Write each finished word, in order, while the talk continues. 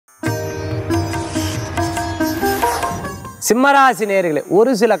சிம்மராசி நேயர்களே,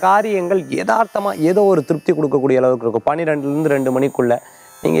 ஒரு சில காரியங்கள் யதார்த்தமாக ஏதோ ஒரு திருப்தி கொடுக்கக்கூடிய அளவுக்கு இருக்கும். 12லேருந்து 2 மணிக்குள்ளே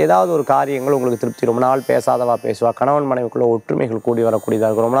நீங்கள் ஏதாவது ஒரு காரியங்கள் உங்களுக்கு திருப்தி. ரொம்ப நாள் பேசாதவா பேசுவா, கணவன் மனைவிக்குள்ள ஒற்றுமைகள் கூடி வரக்கூடியதாக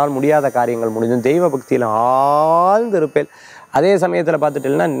இருக்கும். ரொம்ப நாள் முடியாத காரியங்கள் முடிந்து தெய்வ பக்தியில் ஆழ்ந்து இருப்பேன். அதே சமயத்தில்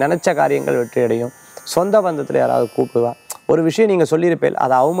பார்த்துட்டீங்கன்னா நினச்ச காரியங்கள் வெற்றி அடையும். சொந்த பந்தத்தில் யாராவது கூப்பிடுவா, ஒரு விஷயம் நீங்கள் சொல்லியிருப்பேன்,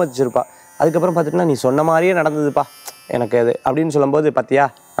 அதை அவமதிச்சிருப்பா. அதுக்கப்புறம் பார்த்துட்டிங்கன்னா நீ சொன்ன மாதிரியே நடந்ததுப்பா எனக்கு அது அப்படின்னு சொல்லும்போது, பார்த்தியா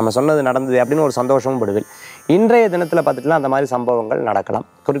நம்ம சொன்னது நடந்தது அப்படின்னு ஒரு சந்தோஷமும் படுவேன். இன்றைய தினத்தில் பார்த்துட்டுனா அந்த மாதிரி சம்பவங்கள் நடக்கலாம்.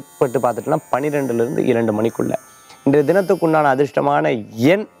 குறிப்பிட்டு பார்த்துட்டுனா 12லேருந்து 2 மணிக்குள்ளே. இன்றைய தினத்துக்குண்டான அதிர்ஷ்டமான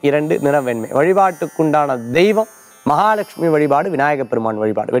எண் 2, நிறம் வெண்மை. வழிபாட்டுக்குண்டான தெய்வம் மகாலட்சுமி வழிபாடு, விநாயகப் பெருமான்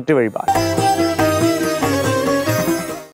வழிபாடு, வெற்றி வழிபாடு.